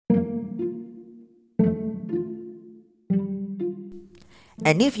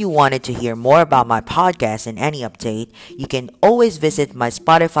And if you wanted to hear more about my podcast and any update, you can always visit my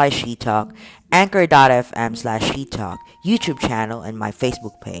Spotify She Talk, Anchor.fm/She Talk, YouTube channel, and my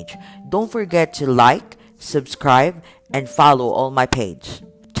Facebook page. Don't forget to like, subscribe, and follow all my page.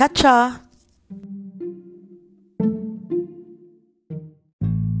 Cha-cha!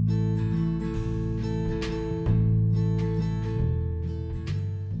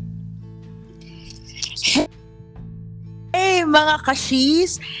 Hey mga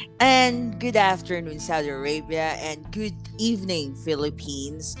kashis! And good afternoon Saudi Arabia and good evening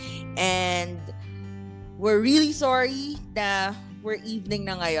Philippines. And we're really sorry na we're evening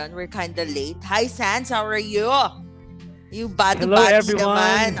na ngayon. We're kinda late. Hi Sans, how are you? You Hello, bati-bati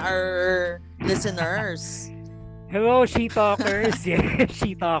naman everyone. our listeners. Hello, She Talkers. Yeah,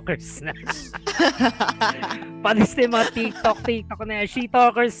 She Talkers na. Panis na yung mga TikTok na. She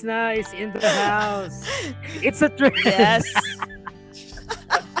Talkers na is in the house. It's a trend. Yes.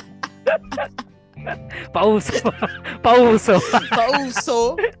 Pauso. Pauso.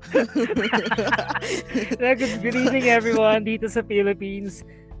 Pauso. Good evening, everyone, dito sa Philippines.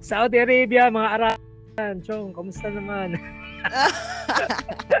 Saudi Arabia, mga Araban. Chong, kamusta naman?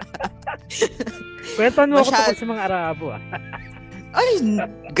 Kwentuhan mo ako tungkol sa mga Arabo, ah. Ay,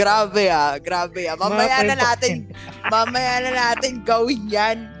 grabe ah. Mamaya Mga na natin gawin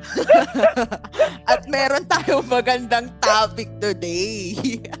yan. At meron tayong magandang topic today.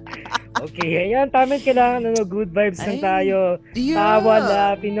 Okay, ayan, tama, kailangan good vibes lang tayo. Yeah. Tawa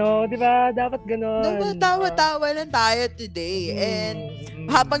na, Pino, di ba? Dapat ganon. Tawa lang tayo today. And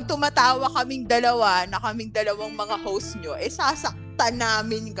habang tumatawa kaming dalawang mga host nyo, sasaktan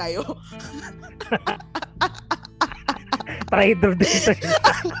namin kayo. Traitor dito.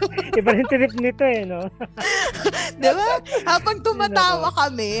 Iba rin trip nito no? Diba? Habang tumatawa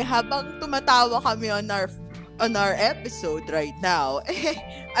kami on our episode right now,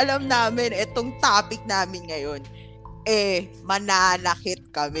 alam namin, itong topic namin ngayon, mananakit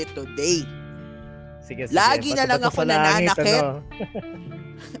kami today. Sige. Lagi na lang ako nananakit.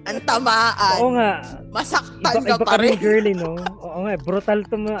 Ang tamaan. Oo nga. Masaktan iba ka pa rin. Girly, no? Oo nga, brutal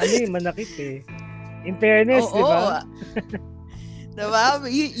to manakit In fairness, di ba? Diba?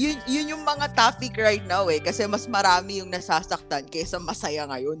 Yun yung mga topic right now kasi mas marami yung nasasaktan kaysa masaya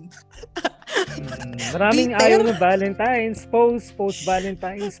ngayon. Maraming ayaw ng Valentine's.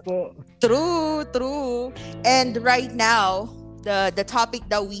 Post-Valentine's po. True. And right now, the topic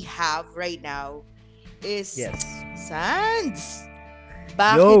that we have right now is Sans.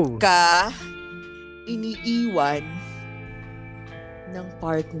 Bakit ka iniiwan ng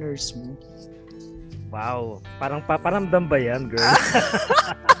partners mo? Wow. Parang paparamdam ba yan, girl?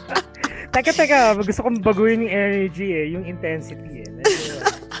 Teka. Gusto kong baguhin yung energy yung intensity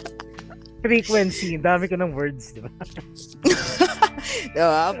frequency. Dami ko ng words, di ba?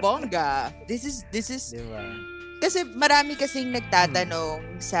 Diba? Bongga. This is diba? Kasi marami kasing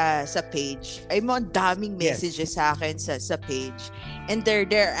nagtatanong sa page. Ay mo, daming messages sa akin sa page. And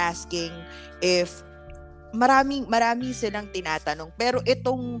they're asking if marami silang tinatanong. Pero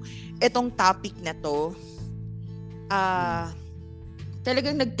itong topic na to,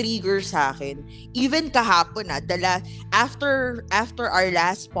 talagang nag-trigger sa akin. Even kahapon after our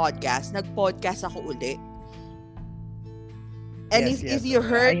last podcast, nag-podcast ako uli. And if you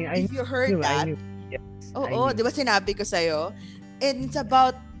heard that, oo, di ba sinabi ko sa'yo? And it's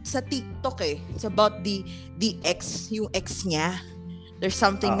about sa TikTok It's about the ex, yung ex niya. There's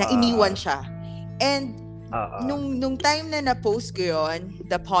something na iniwan siya. And nung time na na-post ko yun,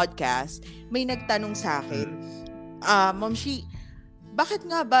 the podcast, may nagtanong sa akin, Ma'am Shi, bakit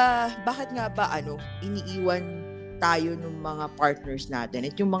nga ba iniiwan tayo ng mga partners natin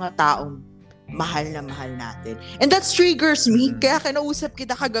at yung mga taong mahal na mahal natin. And that triggers me. Kaya kinausap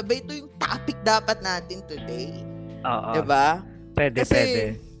kita kagabi. Ito yung topic dapat natin today. Diba? Pwede.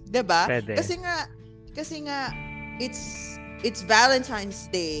 Diba? Pwede. Kasi nga it's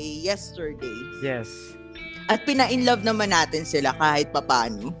Valentine's Day yesterday. Yes. At pina-inlove naman natin sila kahit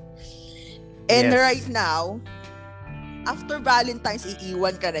papaano. And right now, after Valentine's,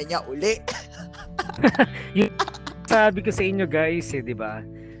 iiwan ka na niya uli. Sabi ko sa inyo guys, di ba?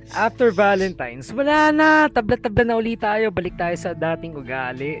 After Valentine's, wala na. Tabla-tabla na ulit tayo. Balik tayo sa dating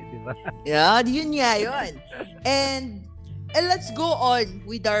ugali. Di ba? Yeah, yun nga yun. And let's go on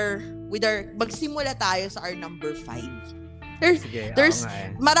with our magsimula tayo sa our number 5. There's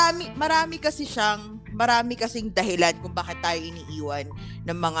marami kasing dahilan kung bakit tayo iniiwan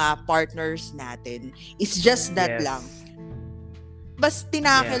ng mga partners natin. It's just that lang. Mas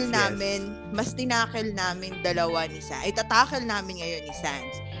tinakel namin dalawa ni Sans. Itatakel namin ngayon ni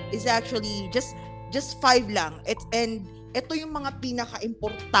Sans is actually just 5 lang. And ito yung mga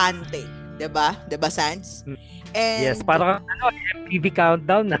pinaka-importante, 'di ba? 'Di ba, Sans? And yes, parang MTV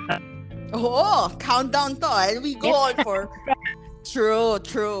countdown na. Oo, countdown to. And we go on for True.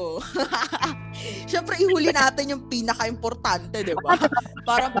 Siyempre, ihuli natin yung pinaka-importante, di ba?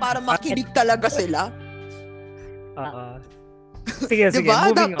 Para makinig talaga sila. Sige,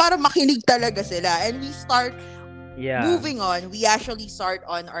 diba? Moving on. Para makinig talaga sila. And we start, moving on, we actually start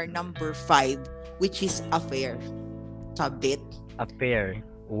on our number 5, which is affair. Kabit. Affair.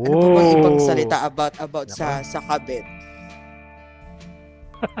 Ano pa bang ibang salita about sa kabit?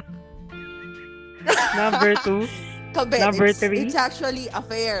 Number 2. Kabit. Number 3. It's actually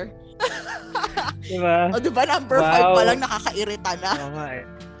affair. Diba? O diba, number 5 pa lang nakakairita na.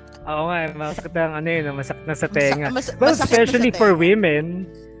 Oo nga, masakit ang masakit na sa tenga. But especially for women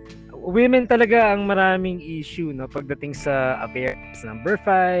talaga ang maraming issue, no, pagdating sa affairs. Number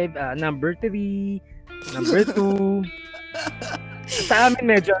 5, number 3, number 2. Sa amin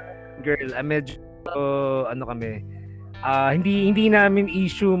medyo kami. Hindi namin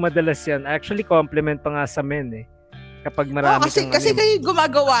issue madalas yan. Actually, compliment pa nga sa men eh. Kapag marami kasi kayo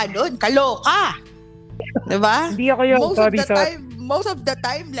gumagawa nun. Kaloka. Diba? Hindi ako yun. Most of the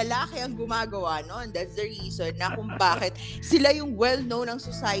time, lalaki ang gumagawa nun. That's the reason na kung bakit sila yung well-known ng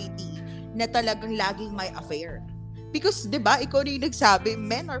society na talagang laging may affair. Because, diba, ikaw na yung nagsabi,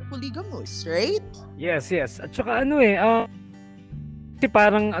 men are polygamous, right? Yes. At saka kasi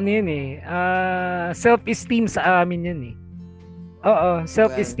parang self-esteem sa amin yan eh. Oo,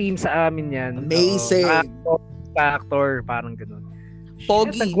 self-esteem sa amin yan. Amazing. Factor, parang gano'n.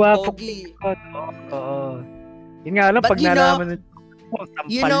 Pogi. Oo. Yun nga lang, pag nalaman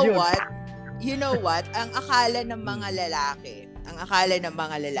you know what? Ang akala ng mga lalaki,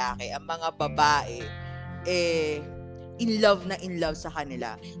 ang mga babae, in love sa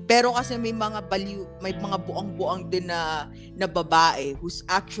kanila. Pero kasi may mga buang-buang din na babae who's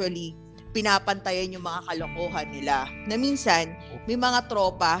actually pinapantayan yung mga kalokohan nila. Na minsan, may mga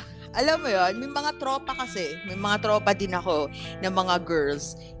tropa, alam mo yon, may mga tropa din ako na mga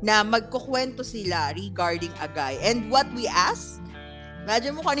girls na magkukwento sila regarding a guy. And what we ask,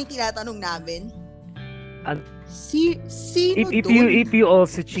 imagine mo kung anong tinatanong namin? Sino if you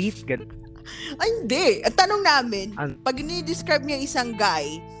also cheat, ay, hindi. Ang tanong namin, pag ni-describe niya isang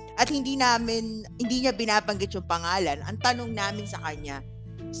guy at hindi niya binabanggit yung pangalan, ang tanong namin sa kanya,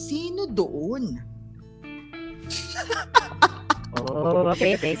 sino doon?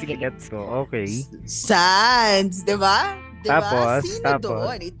 Okay. Sige, let's go. Okay. Sans, di ba? Tapos, sino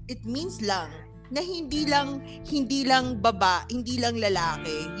doon? It means lang na hindi lang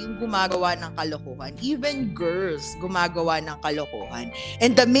lalaki yung gumagawa ng kalokohan. Even girls gumagawa ng kalokohan.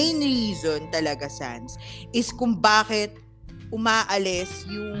 And the main reason talaga, Sans, is kung bakit umaalis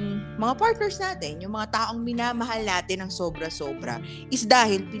yung mga partners natin, yung mga taong minamahal natin ng sobra-sobra, is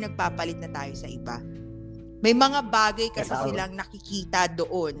dahil pinagpapalit na tayo sa iba. May mga bagay kasi silang nakikita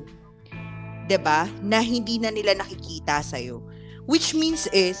doon, 'di ba, na hindi na nila nakikita sa'yo. Which means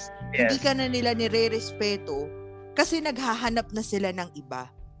is, hindi ka na nila nire-respeto kasi naghahanap na sila ng iba.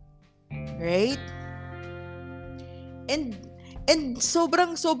 Right? And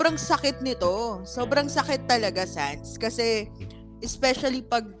sobrang sakit nito. Sobrang sakit talaga, Sans. Kasi, especially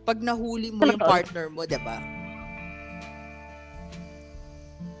pag nahuli mo yung partner mo, diba?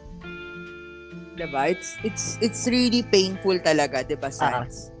 Diba? It's really painful talaga, diba,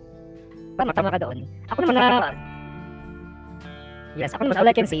 Sans? Tama ka doon. Ako naman all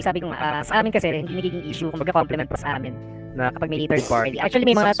I can say, sabi ko sa amin kasi hindi nagiging issue kung magka-compliment pa sa amin na kapag may third party. Actually,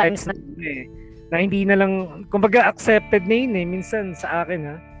 may mga times na hindi na lang, kumbaga accepted na yun eh. Minsan sa akin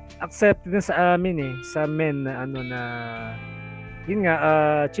accepted na sa amin eh. Sa men na yun nga,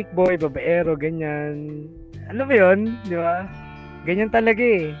 chick boy, babaero, ganyan. Alam mo yun, di ba? Ganyan talaga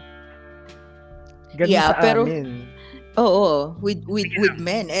eh. Ganun sa pero, amin. Oo, with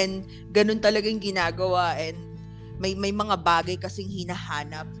men. And ganun talagang ginagawa. And may mga bagay kasing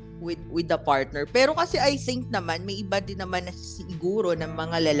hinahanap with the partner. Pero kasi I think naman, may iba din naman na siguro ng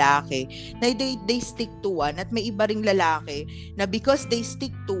mga lalaki na they stick to one, at may iba ring lalaki na because they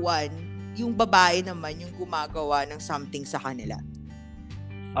stick to one, yung babae naman yung gumagawa ng something sa kanila.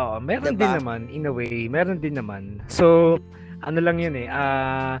 Oo, meron din naman, in a way, meron din naman. So, ano lang yun eh,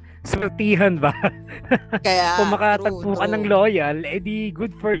 sortihan ba? Kaya, kung makatagpo ka ng loyal, edi good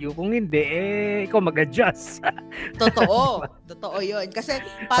for you. Kung hindi, ikaw mag-adjust. Totoo yun. Kasi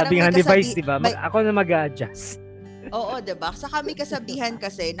parang sabi nga ni Vice, diba? Ako na mag-adjust. Oo, diba? Sa kami kasabihan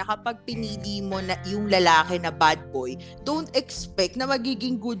kasi na kapag pinili mo na yung lalaki na bad boy, don't expect na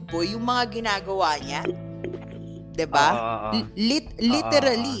magiging good boy yung mga ginagawa niya. Diba?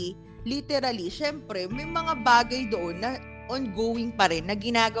 Literally, syempre, may mga bagay doon na ongoing pa rin na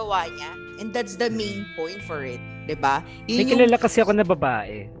ginagawa niya. And that's the main point for it. Diba? May kilala kasi ako na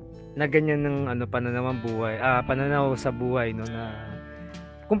babae na ganyan ng pananaw ng buhay, pananaw sa buhay, no, na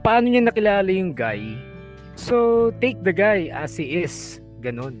kung paano niya nakilala yung guy. So, take the guy as he is.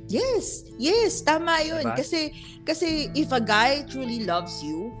 Ganon. Yes, tama yun. Diba? Kasi if a guy truly loves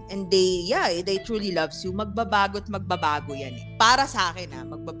you and they truly loves you, magbabago yan eh. Para sa akin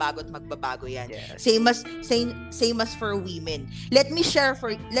magbabago yan. Yes. Same as for women. Let me share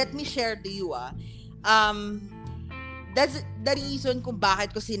to you that's the reason kung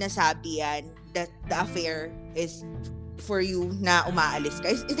bakit ko sinasabi yan that the affair is for you na umaalis ka.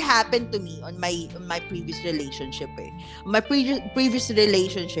 It happened to me on my previous relationship eh. My previous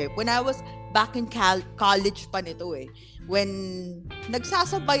relationship, when I was back in college pa nito eh. When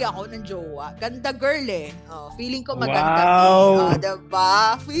nagsasabay ako ng jowa, ganda girl eh. Oh, feeling ko maganda. Wow.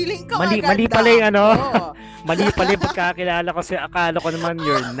 Diba? Feeling ko maganda. Mali pala yung mali pala yung pagkakilala ko kasi akala ko naman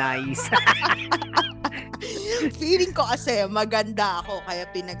you're nice. Feeling ko kasi maganda ako kaya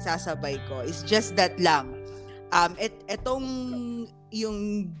pinagsasabay ko. It's just that lang. Etong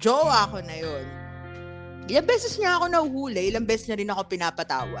yung jowa ko na yun, ilang beses niya ako nahuhuli, ilang beses na rin ako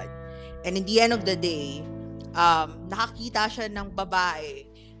pinapatawad. And in the end of the day, nakakita siya ng babae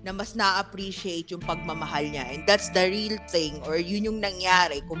na mas na-appreciate yung pagmamahal niya. And that's the real thing, or yun yung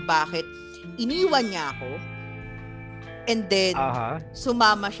nangyari kung bakit iniwan niya ako and then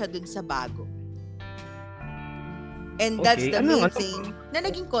sumama siya dun sa bago. And that's the main thing na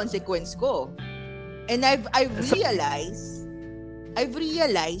naging consequence ko. And I've realized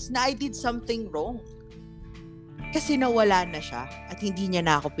na I did something wrong. Kasi nawala na siya at hindi niya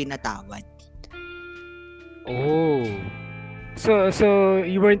na ako pinatawad. Oh. So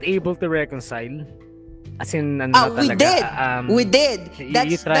you weren't able to reconcile? As in we did.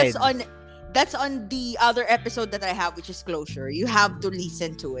 That's That's on the other episode that I have, which is Closure. You have to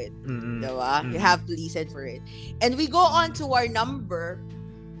listen to it. Diba? You have to listen for it. And we go on to our number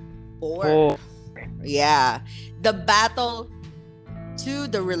 4. Yeah. The battle to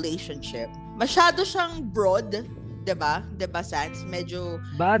the relationship. Masyado siyang broad, 'di ba? 'Di ba, Sans? Medyo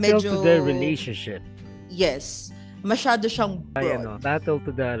to the relationship. Yes. Masyado siyang broad. Battle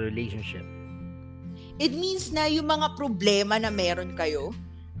to the relationship. It means na yung mga problema na meron kayo,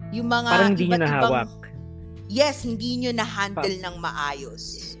 yung mga parang hindi niyo nahawak. Yes, hindi niyo na-handle ng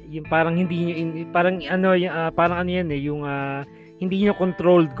maayos. Yung parang hindi niyo yung hindi niyo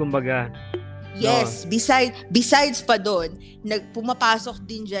controlled kumbaga. Yes, besides pa doon, pumapasok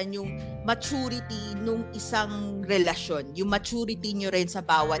din diyan yung maturity nung isang relasyon, yung maturity nyo rin sa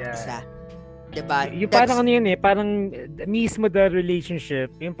bawat isa. 'Di ba? Yung parang parang mismo the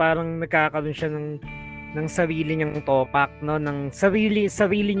relationship, yung parang nagkakaroon siya ng sarili niyang topak, no, ng sarili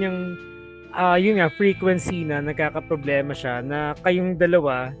niyang yun nga frequency na nagkakaproblema siya na kayong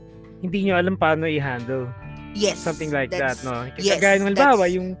dalawa hindi niyo alam paano i-handle. Yes. Something like that, no? Kasi kagaya ng halimbawa,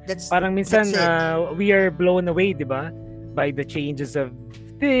 yung parang minsan we are blown away, di ba? By the changes of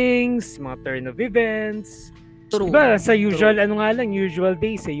things, mga turn of events. True. Diba? Sa usual, usual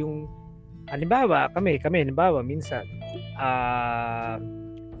days, yung halimbawa, kami, minsan,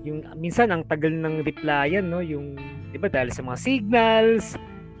 yung minsan ang tagal ng replyan, no? Yung, di ba, dahil sa mga signals,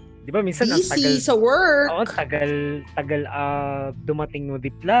 di ba, minsan busy ang tagal sa work. Oo, tagal dumating ng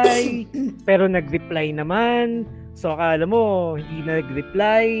reply, pero nag-reply naman. So akala mo hindi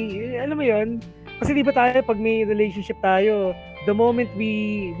nag-reply. Alam mo 'yon? Kasi di ba tayo pag may relationship tayo, the moment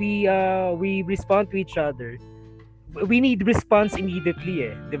we respond to each other, we need response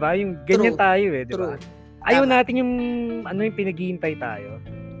immediately eh. Di ba? Yung ganyan tayo eh, di ba? Ayaw natin yung yung pinaghihintay tayo.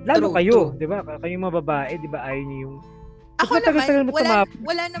 Lalo kayo, di ba? Kayong mga babae, di ba? Ayaw niyo yung ako naman,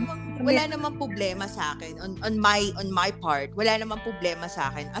 wala namang problema sa akin on my part. Wala namang problema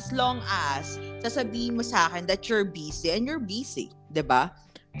sa akin as long as sasabihin mo sa akin that you're busy and you're busy, 'di ba?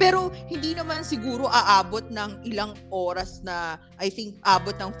 Pero hindi naman siguro aabot ng ilang oras na I think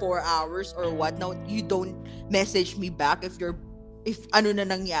abot ng 4 hours or what. Now you don't message me back if ano na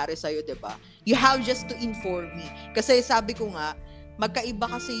nangyari sa iyo, 'di ba? You have just to inform me. Kasi sabi ko nga, magkaiba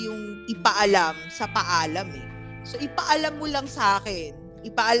kasi yung ipaalam sa paalam eh. So, ipaalam mo lang sa akin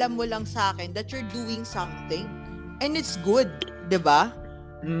that you're doing something and it's good, 'di ba?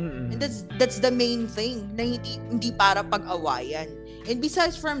 And that's the main thing na hindi para pag-awayan. And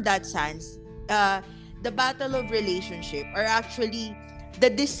besides from that, Sans, the battle of relationship are actually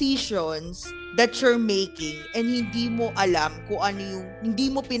the decisions that you're making and hindi mo alam kung ano yung, hindi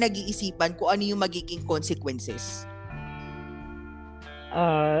mo pinag-iisipan kung ano yung magiging consequences.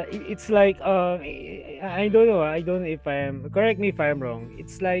 It's like I don't know if correct me if I'm wrong.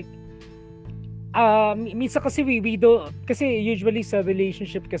 It's like Minsan kasi we do, kasi usually sa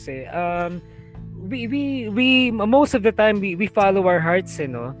relationship kasi we most of the time we follow our hearts,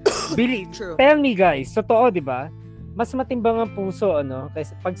 no? Tell me guys, totoo 'di ba? Mas matimbang ang puso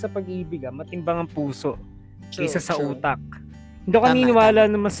kaysa pag sa pag-ibig, matimbang ang puso kaysa sa utak. Hindi ko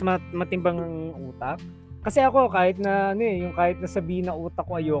naniniwala na mas matimbang ang utak. Kasi ako kahit na yung kahit na sabihin na utak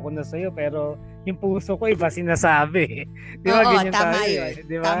ko ayoko na sa'yo, pero yung puso ko iba sinasabi. Di ba ganyan tama tayo? Yun.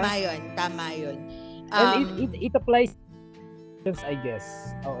 Di ba? Tama yun. And it applies, I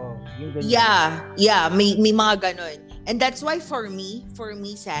guess. Oo, yung ganyan. Yeah, may mga ganun. And that's why for me,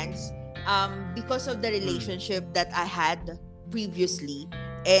 Sans, because of the relationship that I had previously,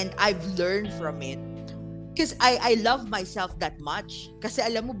 and I've learned from it, because I love myself that much. Kasi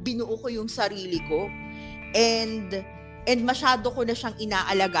alam mo, binuo ko yung sarili ko. And masyado ko na siyang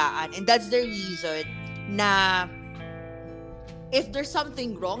inaalagaan. And that's the reason na if there's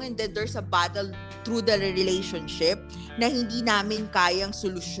something wrong and then there's a battle through the relationship na hindi namin kayang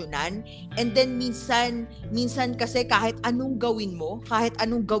solusyonan, and then minsan kasi kahit anong gawin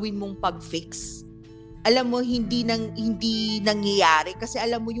mong pag-fix, alam mo hindi nangyayari kasi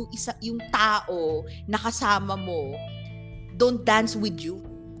alam mo yung tao na kasama mo don't dance with you.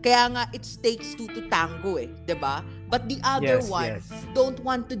 Kaya nga it takes two to tango 'di ba? But the other one don't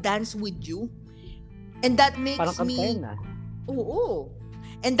want to dance with you. And that makes parang me Oo.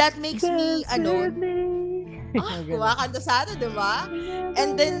 And that makes me kumakanta sana, 'di ba?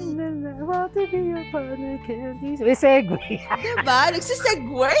 And then I want to be your partner, candies. May segue. Diba?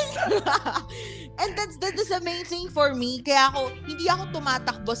 Nagsisegue. And that's the main thing for me. Kaya hindi ako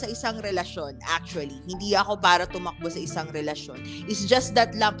tumatakbo sa isang relasyon. Actually, hindi ako para tumakbo sa isang relasyon. It's just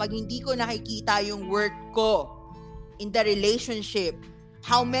that lang, pag hindi ko nakikita yung worth ko in the relationship,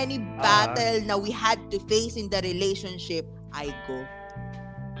 how many battle na we had to face in the relationship, I go.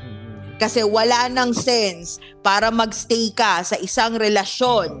 Kasi wala nang sense para magstay ka sa isang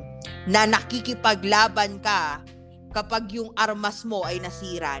relasyon na nakikipaglaban ka kapag yung armas mo ay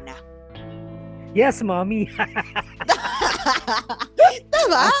nasira na. Yes, mommy.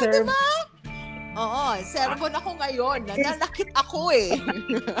 Diba? Diba? Oo, sermon ako ngayon. Nananakit ako eh.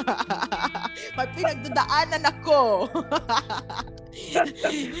 May pinagdadaanan ako.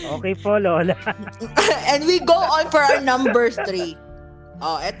 Okay po, Lola. And we go on for our number 3.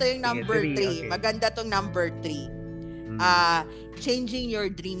 Ito yung number 3. Okay. Maganda tong number 3. Changing your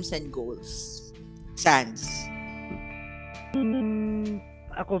dreams and goals. Sans.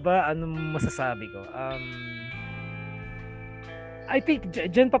 Ako ba, anong masasabi ko? I think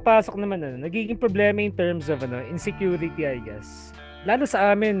dyan papasok naman nagiging problema in terms of insecurity, I guess. Lalo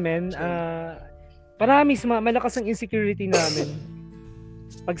sa amin, men, malakas ang insecurity namin.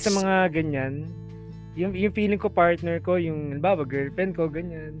 Pag sa mga ganyan, yung feeling ko partner ko, yung halimbawa girlfriend ko,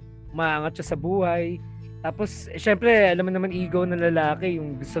 ganyan, umaangat siya sa buhay. Tapos, syempre, alam mo naman ego ng lalaki,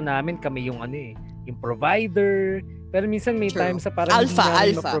 yung gusto namin kami yung yung provider. Pero minsan may times sa parang hindi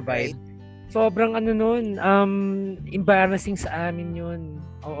namin ma-provide. Right? Sobrang embarrassing sa amin yun.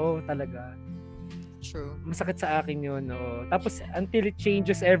 Oo, talaga. True. Masakit sa akin yun. Oo. Tapos, until it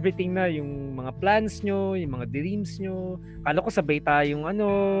changes everything na, yung mga plans nyo, yung mga dreams nyo. Kala ko sabay tayong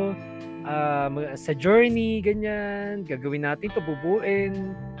sa journey, ganyan. Gagawin natin to,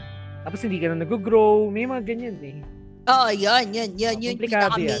 bubuin. Tapos hindi ka na nag-grow. May mga ganyan eh. Oo, yan. Yung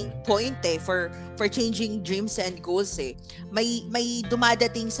pinaka-main point for changing dreams and goals eh. May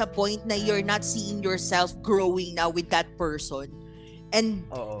dumadating sa point na you're not seeing yourself growing now with that person. And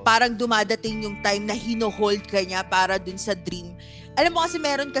parang dumadating yung time na hino-hold ka niya para dun sa dream. Alam mo kasi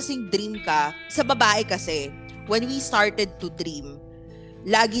meron kasing dream ka. Sa babae kasi, when we started to dream,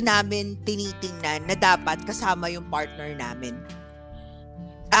 lagi namin tinitingnan na dapat kasama yung partner namin.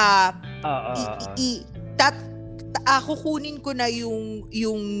 Kukunin ko na yung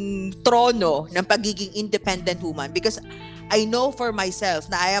trono ng pagiging independent woman because I know for myself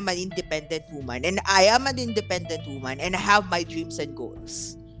na I am an independent woman and I am an independent woman and I have my dreams and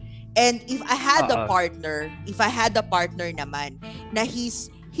goals. And if I had a partner naman na he's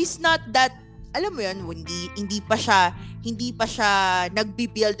not that, alam mo yun, hindi pa siya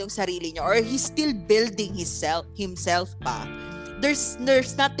nagbi-build ng sarili niya or he's still building himself pa.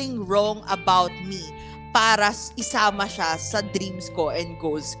 There's nothing wrong about me para isama siya sa dreams ko and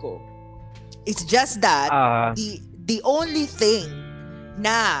goals ko. It's just that the only thing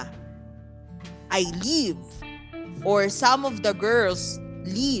na I leave or some of the girls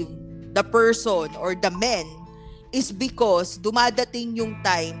leave the person or the men is because dumadating yung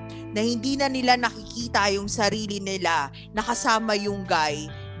time na hindi na nila nakikita yung sarili nila nakasama yung guy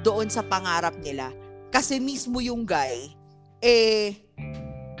doon sa pangarap nila. Kasi mismo yung guy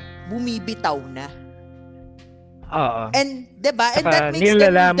bumibitaw na. Oo. And, diba? And Saka that makes them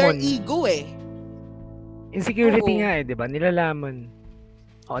their nilalamon. ego eh. Insecurity nga eh, diba? Nilalamon.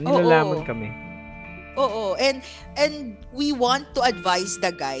 Nilalamon kami. Oo. And we want to advise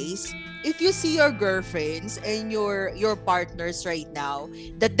the guys, if you see your girlfriends and your partners right now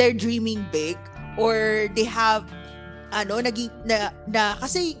that they're dreaming big or they have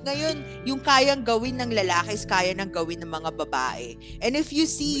kasi ngayon yung kayang gawin ng lalaki is kaya nang gawin ng mga babae. And if you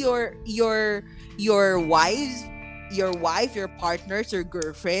see your wife, your partners, your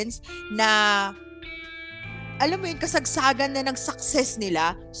girlfriends na alam mo yun, kasagsagan na ng success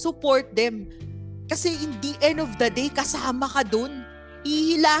nila, support them. Kasi in the end of the day, kasama ka dun.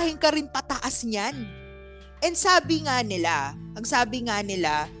 Hihilahin ka rin pataas niyan. And ang sabi nga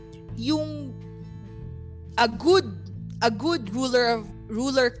nila, yung a good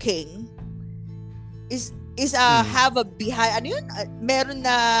ruler king is have a behind meron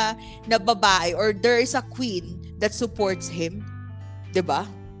na babae or there is a queen that supports him, 'di ba?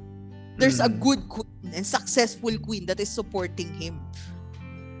 There's a good queen and successful queen that is supporting him.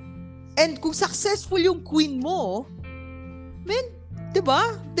 And kung successful yung queen mo, men, 'di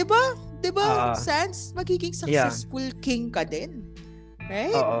ba? Sans magiging successful king ka din.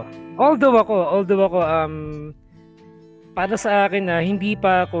 Right? Oo. Although ako para sa akin hindi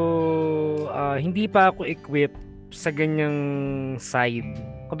pa ako equipped sa ganyang side.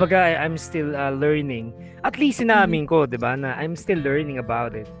 Kumbaga I'm still learning. At least sinamin ko, 'di ba, na I'm still learning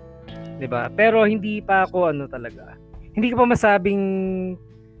about it. 'Di ba? Pero hindi pa ako talaga. Hindi ko pa masabing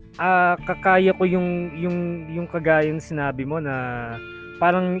kakaya ko yung kagayang sinabi mo na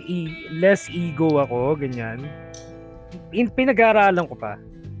parang less ego ako, ganyan. Pinag-aaralan ko pa.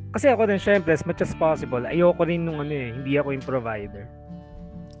 Kasi ako din, syempre, as much as possible, ayoko rin nung hindi ako yung provider.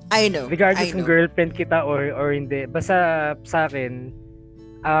 I know. Regardless kung girlfriend kita or hindi. Basta sa akin,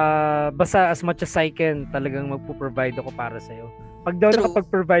 basta as much as I can, talagang magpo-provide ako para sa'yo. Pag daw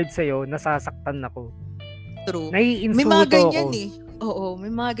nakapag-provide sa'yo, nasasaktan ako. True. Naiinsulto may mga ganyan ako. Oo, may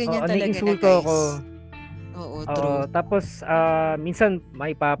mga ganyan talaga naiinsulto na guys. Ako. Oo, true. Tapos, minsan,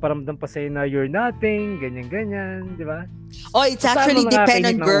 may paparamdam pa sa'yo na you're nothing, ganyan-ganyan, di ba? It's actually depend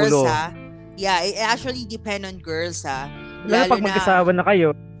on girls, ha? Yeah, it actually depend on girls, ha? Lalo pag mag-asawa na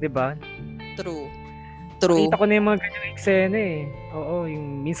kayo, di ba? True. Nakita ko na yung mga ganyang eksena eh. Oo,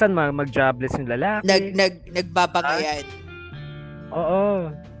 yung minsan mag-jobless yung lalaki. Nagbabangayan.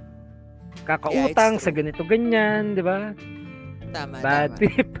 Oo. Kakautang sa ganito ganyan, di ba? Tama. Bad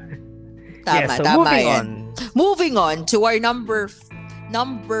trip. Moving on to our number 2,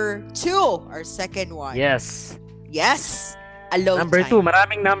 our second one. Yes. Alone number time. Number 2,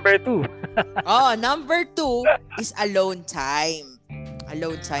 maraming number 2. Number 2 is alone time.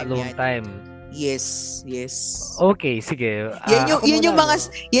 Alone time. Yes. Okay, sige. Yan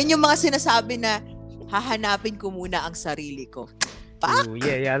yung mga sinasabi na hahanapin ko muna ang sarili ko. Ooh,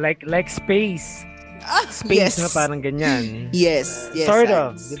 yeah, like space. Space na parang ganyan. Yes. Sort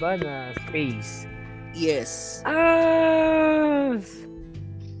of, di ba, na space. Yes.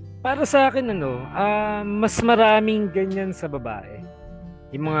 Para sa akin, mas maraming ganyan sa babae.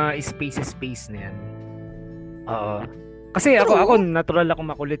 Yung mga space na yan. Oo. Kasi ako natural ako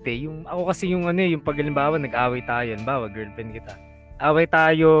makulit eh. Ako kasi yung pag halimbawa nag-away tayo, halimbawa girlfriend kita. Away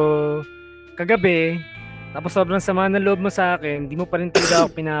tayo kagabi, tapos sobrang sama ng loob mo sa akin, di mo pa rin talaga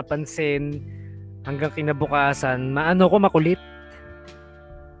ako pinapansin hanggang kinabukasan, ko makulit.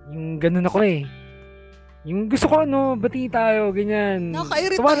 Yung ganun ako eh. Yung gusto ko bati tayo, ganyan.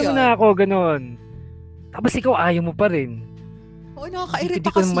 Nakakairita Tawagan na ako, ganun. Tapos ikaw ayaw mo pa rin. Oo,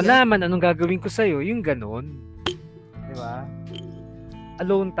 nakakairita kasi. Hindi ko malaman anong gagawin ko sa'yo, yung ganun. Diba?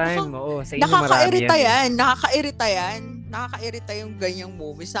 Alone time, sa inyo marami yan. Nakakairita yan. Nakakairita yung ganyang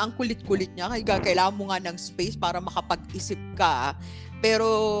movies. Ang kulit-kulit niya. Kailangan mo nga ng space para makapag-isip ka.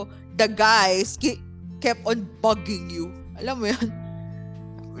 Pero the guys kept on bugging you. Alam mo yun?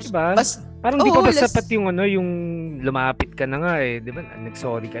 Diba? Parang di pa ba sapat yung lumapit ka na nga eh. Diba?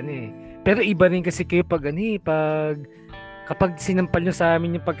 Nag-sorry ka na eh. Pero iba rin kasi kayo kapag sinampal nyo sa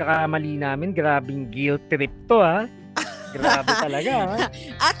amin yung pagkakamali namin, grabing guilt trip to ha. Grabe talaga ha.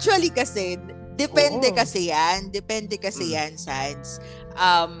 Actually kasi, depende kasi yan, Sans.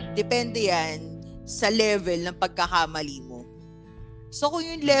 Depende yan sa level ng pagkakamali mo. So kung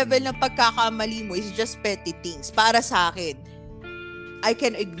yung level ng pagkakamali mo is just petty things, para sa akin, I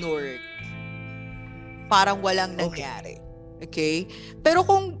can ignore it. Parang walang nangyari. Okay? Pero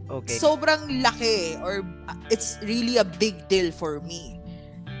kung sobrang laki or it's really a big deal for me,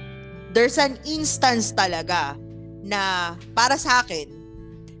 there's an instance talaga na para sa akin,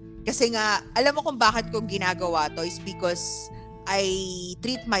 kasi nga, alam mo kung bakit ko ginagawa to is because I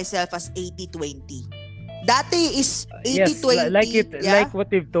treat myself as 80-20. Dati is 80-20. Yes, like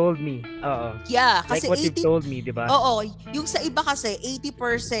what you've told me. Yeah, like kasi what you've told me, di ba? Oo, yung sa iba kasi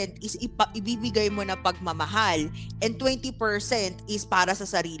 80% is ibibigay mo na pagmamahal and 20% is para sa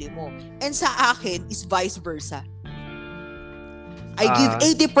sarili mo. And sa akin is vice versa. I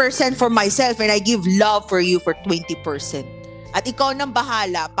give 80% for myself and I give love for you for 20%. At ikaw nang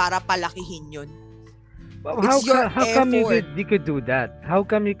bahala para palakihin yun. It's your effort. How come you could do that? How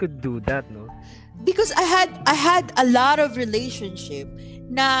come you could do that, no? Because I had a lot of relationship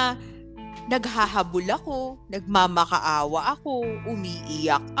na naghahabol ako, nagmamakaawa ako,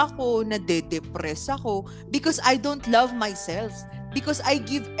 umiiyak ako, nade-depress ako because I don't love myself. Because I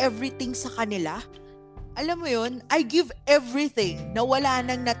give everything sa kanila. Alam mo yun? I give everything na wala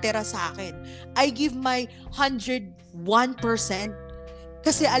nang natira sa akin. I give my 101%.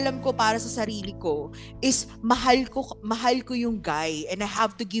 Kasi alam ko para sa sarili ko is mahal ko yung guy and I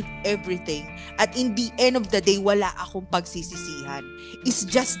have to give everything. At in the end of the day, wala akong pagsisisihan. It's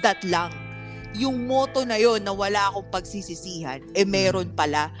just that lang. Yung motto na yon na wala akong pagsisisihan, meron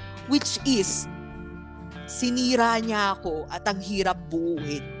pala. Which is, sinira niya ako at ang hirap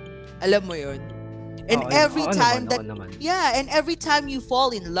buuin. Alam mo yon? And every time and every time you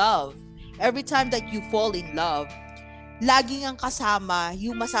fall in love, laging ang kasama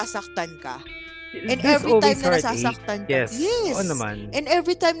yung masasaktan ka. And every time na nasasaktan ka, and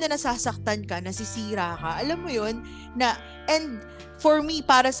every time na nasasaktan ka, nasisira ka, alam mo yun, and for me,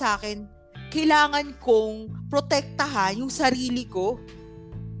 para sa akin, kailangan kong protektahan yung sarili ko.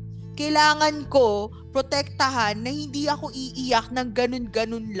 Kailangan ko protektahan na hindi ako iiyak ng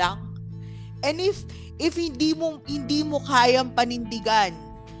ganun-ganun lang. And if hindi mo kayang panindigan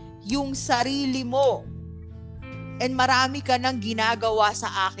yung sarili mo, and marami ka nang ginagawa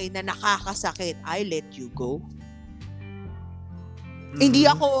sa akin na nakakasakit, I let you go. Hindi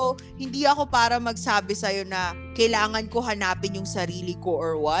ako para magsabi sa'yo na kailangan ko hanapin yung sarili ko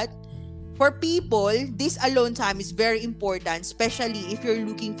or what. For people, this alone time is very important, especially if you're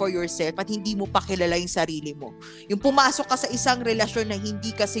looking for yourself at hindi mo pa kilala yung sarili mo. Yung pumasok ka sa isang relasyon na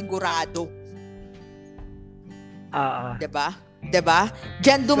hindi ka sigurado. Diba?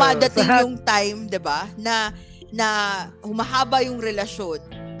 Diyan dumadating yung time, diba? Na humahaba yung relasyon,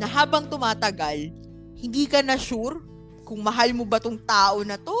 na habang tumatagal, hindi ka na sure kung mahal mo ba tong tao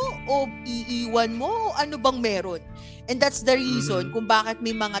na to o iiwan mo o ano bang meron. And that's the reason kung bakit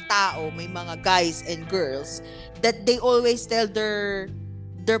may mga tao, may mga guys and girls that they always tell their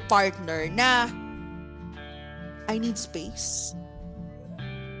partner na I need space.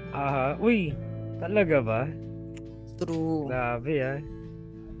 Uy, talaga ba? True. Grabe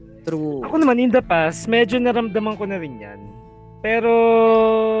True. Ako naman in the past, medyo naramdaman ko na rin 'yan. Pero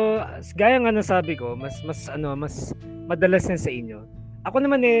gaya nga nasabi ko, mas madalas na sa inyo. Ako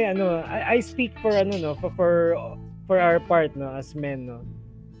naman I speak for for our part as men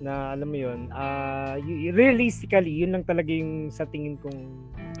na alam mo 'yun. Realistically, 'yun lang talaga yung sa tingin kong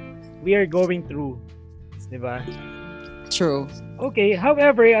we are going through, 'di ba? True. Okay,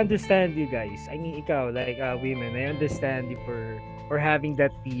 however, I understand you guys. I mean, ikaw like women, I understand you for having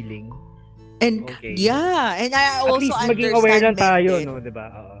that feeling. And and I also at least maging aware lang tayo, din. no, 'di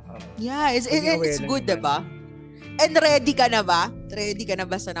ba? Yeah, it's good, 'di ba? And ready ka na ba? Ready ka na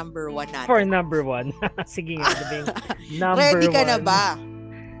ba sa number 1 natin? For number 1. Sige nga, sabihin number 1. Ready ka na ba?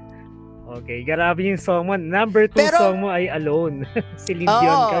 Okay, grabe yung song mo. Number 2 song mo ay Alone. Celine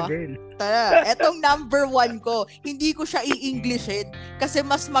Dion ka, girl. Etong number 1 ko, hindi ko siya i-Englishin kasi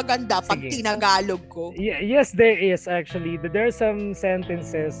mas maganda pag tinagalog ko. Yes, there is actually. There are some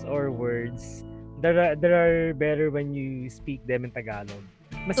sentences or words that are better when you speak them in Tagalog.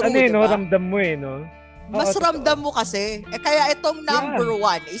 Mas True, diba? Ramdam mo no? Mas ramdam mo kasi. Kaya itong number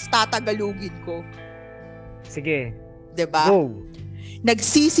 1 is tatagalugin ko. Sige. Diba? Go.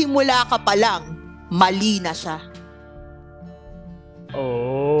 Nagsisimula ka pa lang, mali na siya.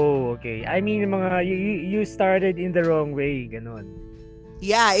 Oh, okay. I mean, mga you started in the wrong way, ganon.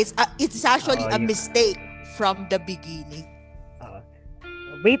 Yeah, it's actually a mistake from the beginning.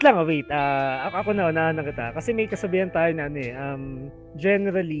 Wait. Ako na kita. Kasi may kasabihan tayo na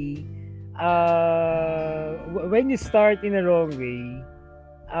generally, when you start in the wrong way,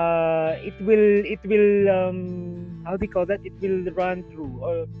 it will how do you call that? It will run through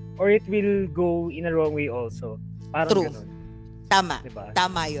or it will go in a wrong way also. Parang True. Ganun. Tama. Diba?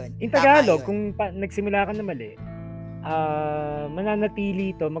 Tama 'yun. In Tagalog, kung nagsimula ka na mali,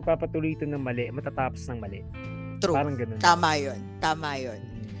 mananatili ito, magpapatuloy ito ng mali, matatapos ng mali. True. Parang ganun. Tama 'yun.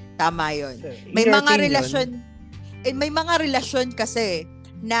 So, may mga relasyon kasi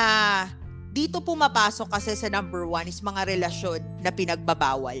na dito pumapasok kasi sa number 1 is mga relasyon na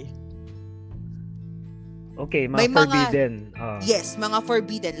pinagbabawal. Okay, mga forbidden. Yes, mga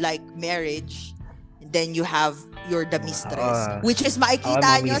forbidden like marriage. And then you have the mistress, which is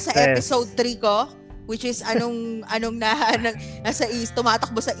makikita nyo sa episode 3 ko, which is anong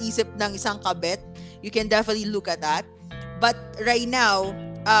tumatakbo sa isip ng isang kabet. You can definitely look at that. But right now,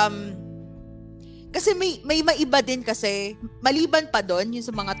 kasi may maiba din kasi, maliban pa doon, yung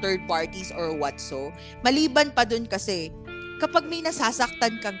sa mga third parties or whatso, maliban pa doon kasi, kapag may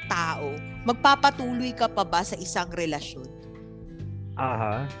nasasaktan kang tao, magpapatuloy ka pa ba sa isang relasyon?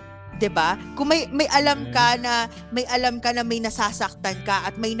 Aha. 'Di ba? Kung may alam ka na may nasasaktan ka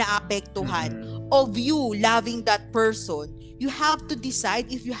at may naapektuhan of you loving that person, you have to decide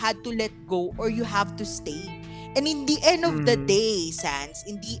if you had to let go or you have to stay. And in the end of the day, Sans,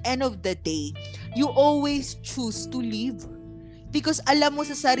 in the end of the day, you always choose to leave. Because alam mo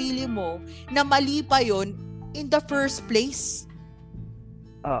sa sarili mo na mali pa yon in the first place.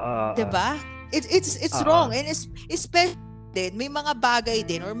 Diba? It's wrong. And especially din, may mga bagay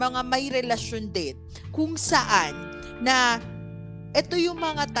din or mga may relasyon din kung saan na ito yung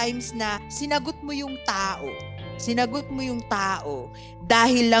mga times na sinagot mo yung tao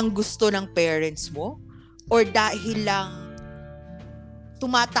dahil lang gusto ng parents mo or dahil lang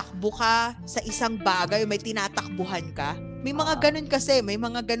tumatakbo ka sa isang bagay, may tinatakbuhan ka. May mga ganun kasi, may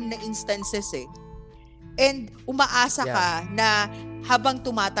mga ganun na instances eh. And umaasa ka na habang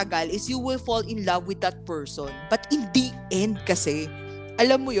tumatagal is you will fall in love with that person. But in the end kasi,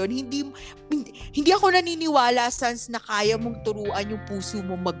 alam mo yon, hindi ako naniniwala, Sans, na kaya mong turuan yung puso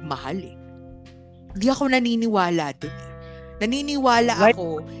mo magmahal eh. Hindi ako naniniwala dun eh. Naniniwala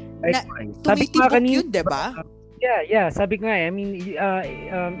ako na tumitibok yun, diba? Yeah. Sabi ko nga, I mean,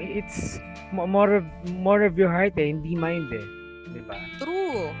 it's more of your heart eh, hindi mind eh. Diba?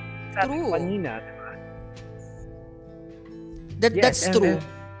 True. Sabi ko kanina, diba? That's true.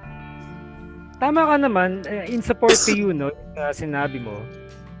 Tama ka naman, in support to you, no? Sinabi mo.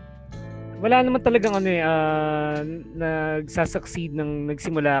 Wala naman talagang nagsasucceed nang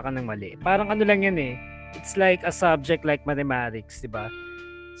nagsimula ka ng mali. Parang lang yan eh. It's like a subject like mathematics, diba?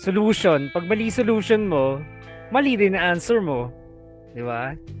 Solution. Pag mali solution mo, mali din na answer mo.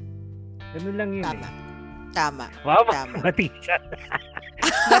 Diba? Ganun lang yun. Tama. Wow, tama. Matisya.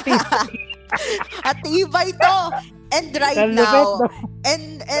 At iba ito. And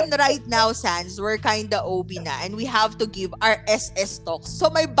right now, Sans, we're kinda OB na and we have to give our SS talks.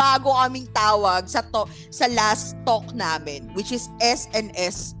 So may bago kaming tawag sa last talk namin, which is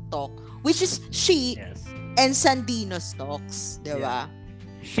SNS talk, which is she and Sandino's talks, diba?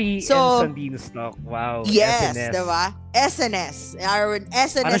 She and Sandino's talk. Wow. Yes, SNS. diba? SNS. Our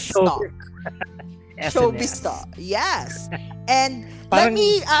SNS talk. Showbiz talk. Yes. And parang, let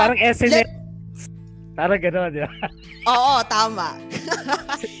me parang SNS. Parang gano'n, di ba? Oo, tama.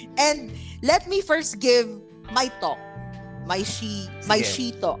 And let me first give my talk. My she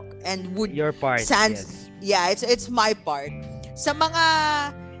talk. And would your part. Sans, yeah, it's my part. Sa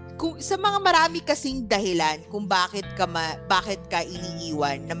mga marami kasing dahilan kung bakit ka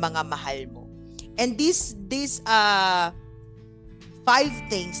iniiwan ng mga mahal mo. And these 5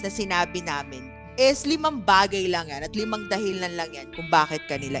 things na sinabi namin is 5 bagay lang yan at 5 dahilan lang yan kung bakit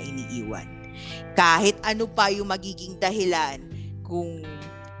ka nila iniiwan. Kahit ano pa yung magiging dahilan kung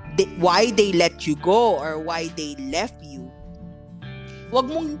why they let you go or why they left you,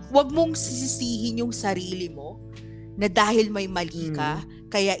 wag mong sisisihin yung sarili mo na dahil may mali ka,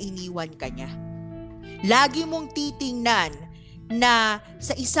 kaya iniwan ka niya. Lagi mong titingnan na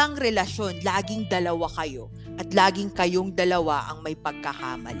sa isang relasyon, laging dalawa kayo at laging kayong dalawa ang may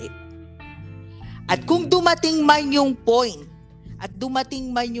pagkakamali. At kung dumating man yung point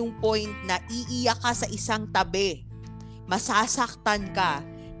na iiyak ka sa isang tabi, masasaktan ka,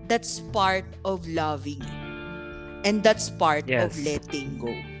 that's part of loving. And that's part of letting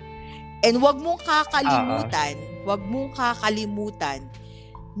go. And wag mong kakalimutan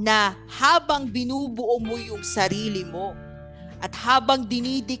na habang binubuo mo yung sarili mo at habang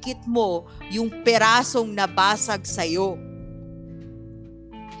dinidikit mo yung perasong nabasag sa'yo,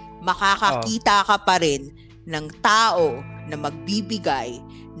 makakakita ka pa rin ng tao na magbibigay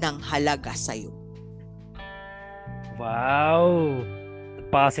ng halaga sa'yo. Wow!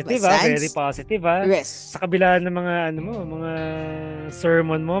 Positive ah, very positive ah. Yes. Sa kabila ng mga mga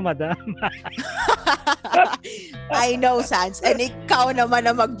sermon mo, madam. I know, Sans. And ikaw naman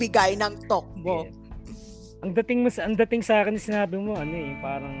na magbigay ng talk mo. Ang dating sa akin sinabi mo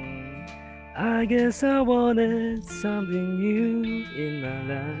parang I guess I wanted something new in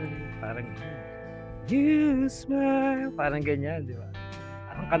my life. Parang you smile. Parang ganyan, di ba?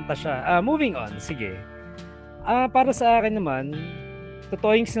 Parang kanta siya. Moving on, sige. Para sa akin naman,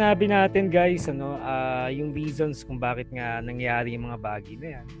 totoo yung sinabi natin guys, yung reasons kung bakit nga nangyari yung mga bagay na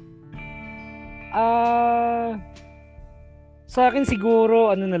yan. Sa akin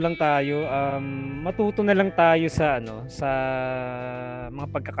siguro na lang tayo, matuto na lang tayo sa mga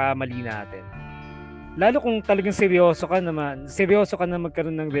pagkakamali natin. Lalo kung talagang seryoso ka na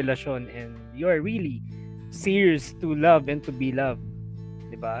magkaroon ng relasyon and you are really serious to love and to be loved,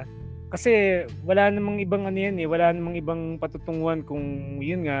 'di ba? Kasi wala namang ibang wala namang ibang patutunguhan kung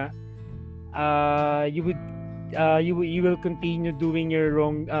yun nga you will continue doing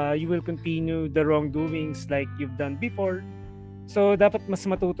you will continue the wrongdoings like you've done before. So dapat mas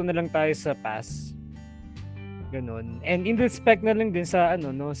matuto na lang tayo sa past. Ganon. And in respect na lang din sa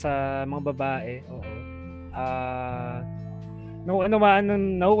sa mga babae. Oo. Nauunawaan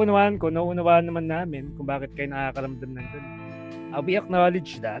naman namin kung bakit kayo nakakaramdam ng ganun. We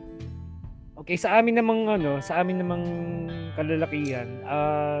acknowledge that. Okay, sa amin namang kalalakihan,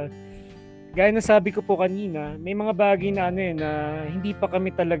 gaya ng sabi ko po kanina, may mga bagay na na hindi pa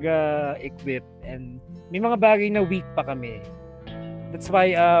kami talaga equipped and may mga bagay na weak pa kami. That's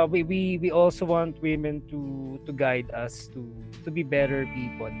why we also want women to guide us to be better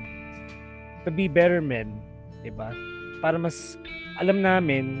people, to be better men, 'di ba? Para mas alam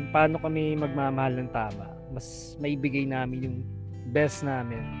namin paano kami magmamahal ng tama, mas maibigay namin yung best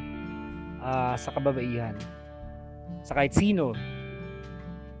namin sa kababaihan, sa kahit sino.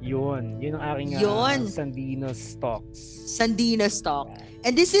 Yun ang aking Sandino's Talks.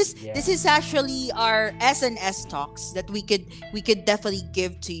 And this is actually our SNS talks that we could definitely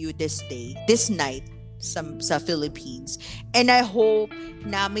give to you this night sa Philippines. And I hope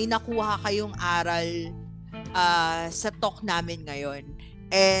na may nakuha kayong aral sa talk namin ngayon.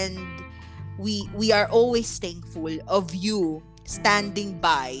 And we are always thankful of you standing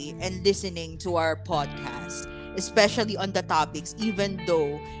by and listening to our podcast, especially on the topics, even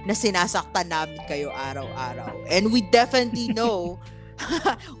though na sinasaktan namin kayo araw-araw. And we definitely know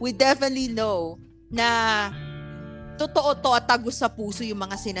na totoo to at tagos sa puso yung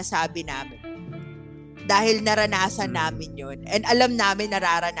mga sinasabi namin. Dahil naranasan namin yun. And alam namin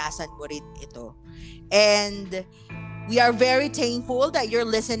nararanasan mo rin ito. And we are very thankful that you're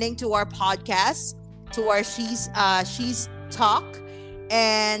listening to our podcast, to our She's Talk.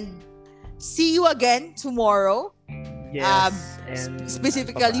 And see you again tomorrow. Yes.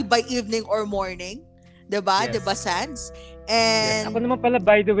 Specifically by evening or morning. Diba? Yes. Diba, Sans? And Ako naman pala,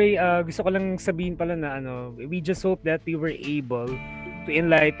 by the way, gusto ko lang sabihin pala na we just hope that we were able to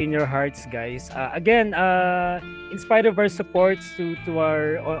enlighten your hearts, guys. Again, in spite of our supports to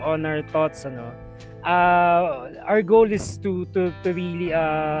our on our thoughts, our goal is to really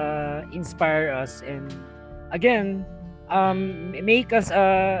inspire us and again make us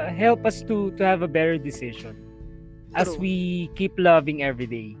help us to have a better decision as we keep loving every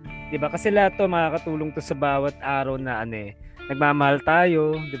day, 'di ba? Kasi lahat to makakatulong to sa bawat araw na nagmamahal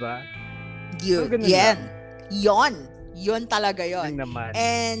tayo, 'di ba? Yon talaga yon. Naman.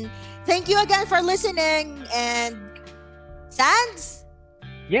 And thank you again for listening. And Sans?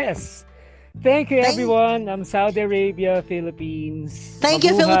 Yes. Thank you, everyone. Saudi Arabia, Philippines. Thank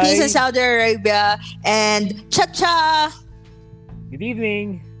you, Philippines and Saudi Arabia. And cha-cha! Good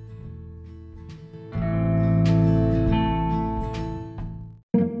evening.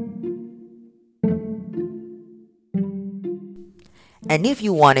 And if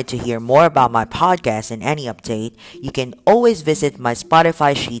you wanted to hear more about my podcast and any update, you can always visit my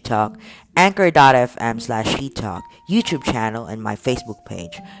Spotify She Talk, Anchor.fm/She Talk, YouTube channel, and my Facebook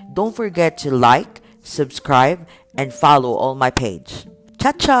page. Don't forget to like, subscribe, and follow all my page.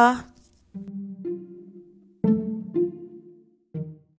 Cha-cha!